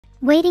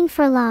Waiting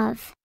for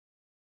love.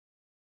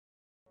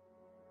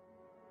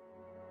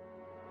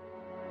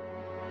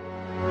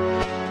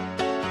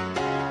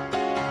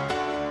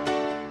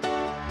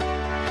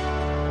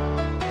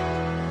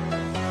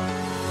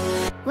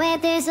 Where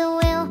there's a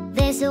will,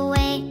 there's a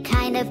way,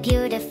 kind of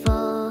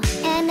beautiful.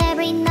 And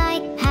every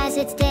night has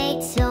its day,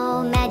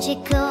 so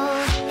magical.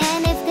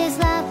 And if there's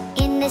love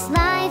in this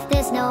life,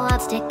 there's no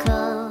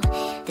obstacle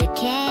that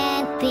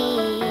can't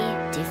be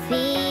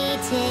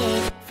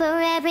defeated. For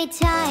every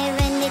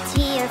tyrant, it's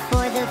here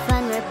for the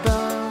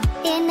vulnerable.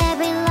 In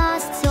every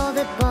lost soul,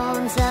 the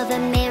bones of a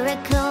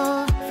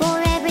miracle.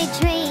 For every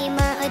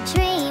dreamer, a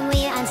dream,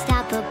 we're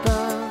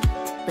unstoppable.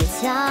 With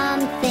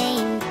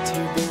something to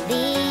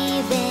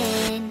believe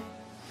in.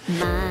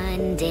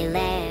 Monday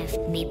left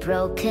me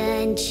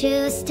broken.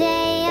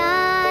 Tuesday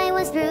I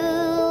was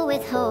through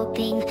with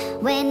hoping.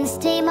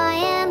 Wednesday my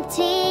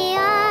empty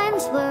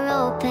arms were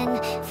open.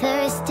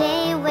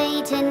 Thursday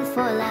waiting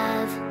for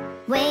love,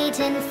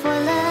 waiting for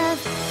love.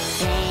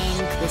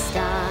 Thank the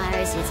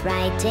stars, it's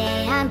right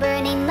day. I'm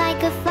burning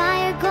like a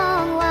fire,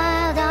 going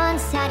wild on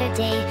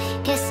Saturday.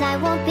 Guess I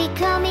won't be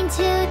coming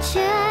to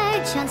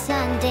church on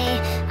Sunday.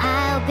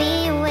 I'll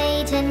be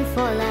waiting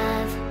for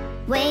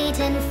love,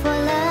 waiting for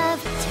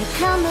love to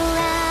come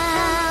around.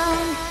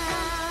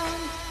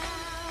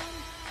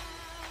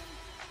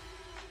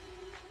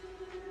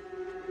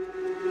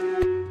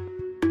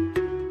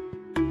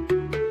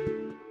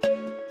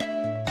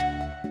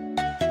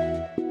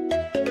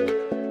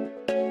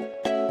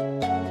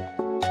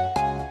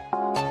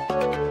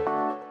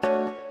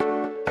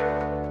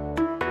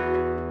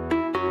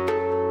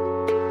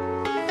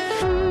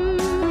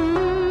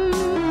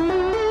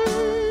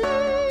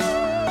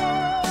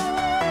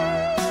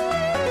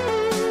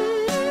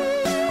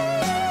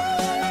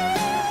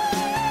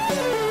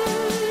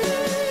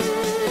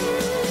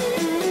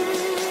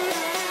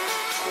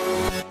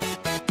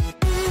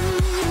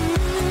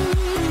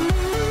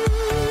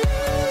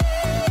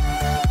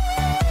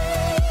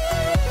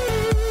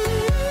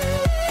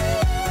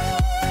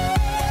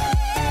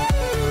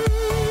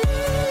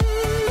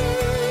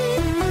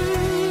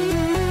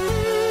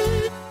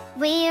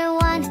 We're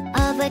one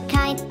of a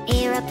kind,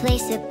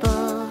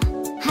 irreplaceable.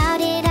 How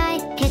did I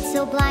get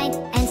so blind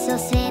and so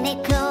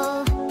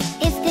cynical?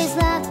 If there's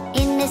love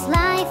in this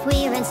life,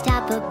 we're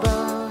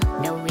unstoppable.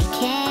 No, we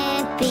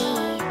can't be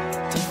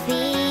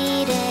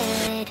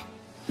defeated.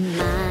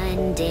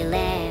 Monday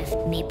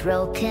left me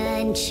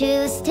broken.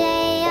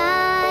 Tuesday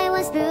I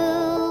was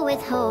through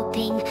with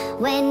hoping.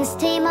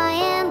 Wednesday my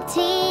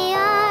empty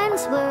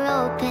arms were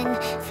open.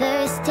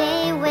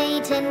 Thursday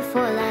waiting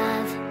for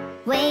love,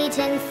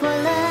 waiting for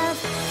love.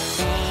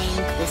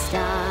 Thank the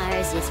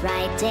stars, it's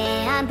right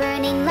day. I'm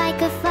burning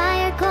like a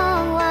fire,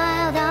 going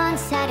wild on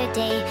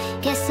Saturday.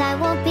 Guess I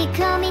won't be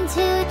coming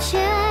to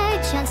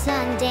church on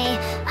Sunday.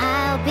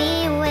 I'll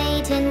be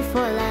waiting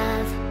for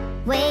love,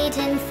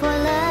 waiting for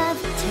love.